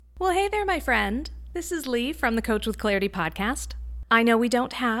Well, hey there, my friend. This is Lee from the Coach with Clarity podcast. I know we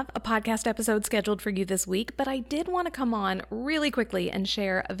don't have a podcast episode scheduled for you this week, but I did want to come on really quickly and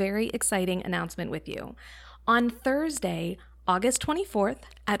share a very exciting announcement with you. On Thursday, August 24th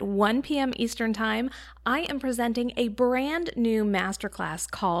at 1 p.m. Eastern Time, I am presenting a brand new masterclass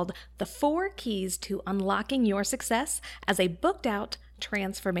called The 4 Keys to Unlocking Your Success as a Booked Out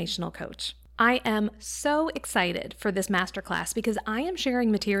Transformational Coach. I am so excited for this masterclass because I am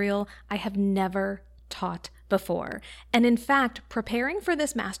sharing material I have never taught before. And in fact, preparing for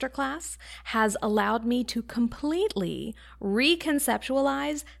this masterclass has allowed me to completely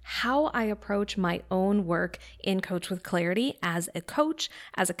reconceptualize how I approach my own work in Coach with Clarity as a coach,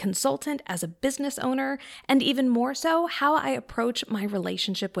 as a consultant, as a business owner, and even more so, how I approach my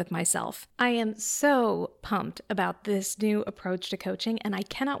relationship with myself. I am so pumped about this new approach to coaching, and I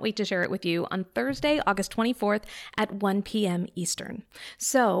cannot wait to share it with you on Thursday, August 24th at 1 p.m. Eastern.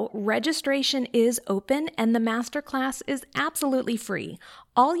 So registration is open and the masterclass is absolutely free.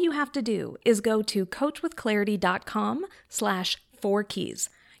 All you have to do is go to coachwithclarity.com/4keys.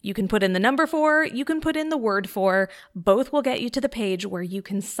 You can put in the number 4, you can put in the word 4. Both will get you to the page where you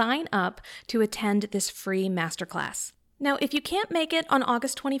can sign up to attend this free masterclass. Now, if you can't make it on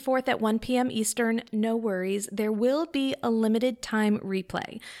August 24th at 1 p.m. Eastern, no worries. There will be a limited time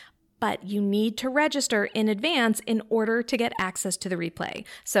replay. But you need to register in advance in order to get access to the replay.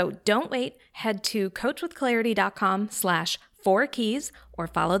 So don't wait. Head to coachwithclarity.com/4keys or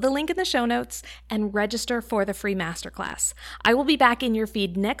follow the link in the show notes and register for the free masterclass. I will be back in your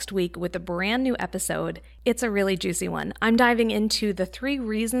feed next week with a brand new episode. It's a really juicy one. I'm diving into the 3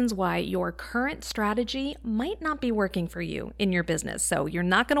 reasons why your current strategy might not be working for you in your business. So you're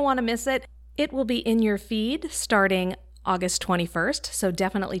not going to want to miss it. It will be in your feed starting August 21st, so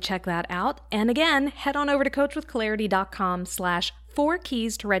definitely check that out. And again, head on over to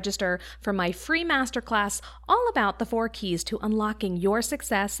coachwithclarity.com/4keys to register for my free masterclass all about the 4 keys to unlocking your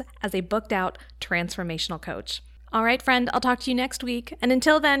success as a booked out transformational coach. All right, friend, I'll talk to you next week. And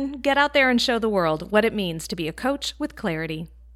until then, get out there and show the world what it means to be a coach with clarity.